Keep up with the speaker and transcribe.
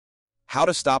How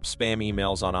to stop spam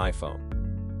emails on iPhone.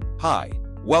 Hi,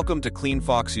 welcome to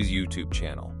Cleanfox's YouTube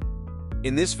channel.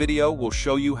 In this video, we'll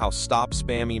show you how to stop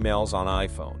spam emails on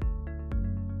iPhone.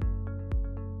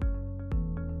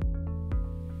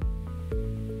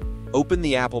 Open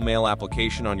the Apple Mail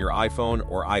application on your iPhone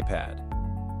or iPad.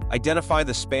 Identify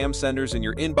the spam senders in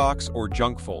your inbox or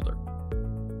junk folder.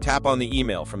 Tap on the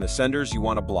email from the senders you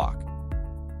want to block.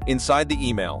 Inside the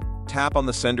email, tap on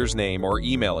the sender's name or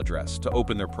email address to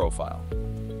open their profile.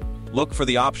 Look for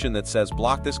the option that says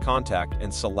Block this contact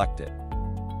and select it.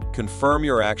 Confirm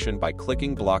your action by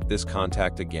clicking Block this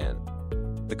contact again.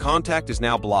 The contact is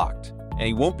now blocked, and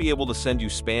he won't be able to send you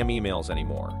spam emails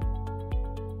anymore.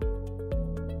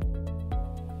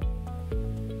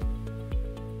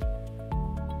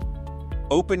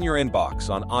 Open your inbox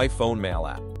on iPhone Mail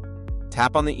app.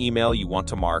 Tap on the email you want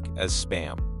to mark as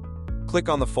spam. Click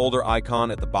on the folder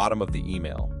icon at the bottom of the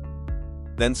email.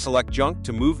 Then select Junk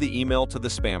to move the email to the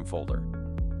spam folder.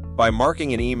 By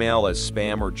marking an email as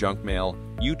spam or junk mail,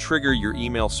 you trigger your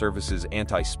email service's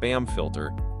anti-spam filter.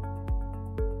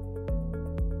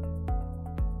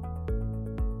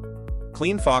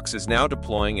 Cleanfox is now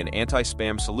deploying an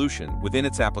anti-spam solution within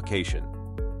its application.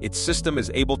 Its system is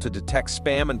able to detect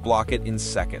spam and block it in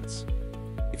seconds.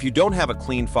 If you don't have a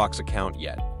Cleanfox account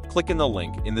yet, click in the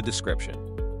link in the description.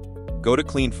 Go to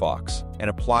Cleanfox and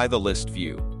apply the list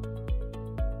view.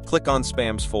 Click on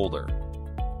Spams folder.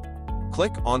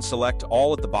 Click on Select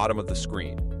All at the bottom of the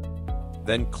screen.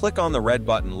 Then click on the red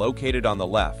button located on the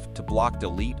left to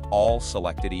Delete all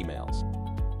selected emails.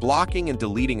 Blocking and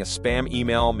deleting a spam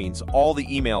email means all the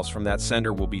emails from that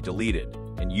sender will be deleted,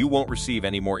 and you won't receive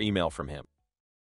any more email from him.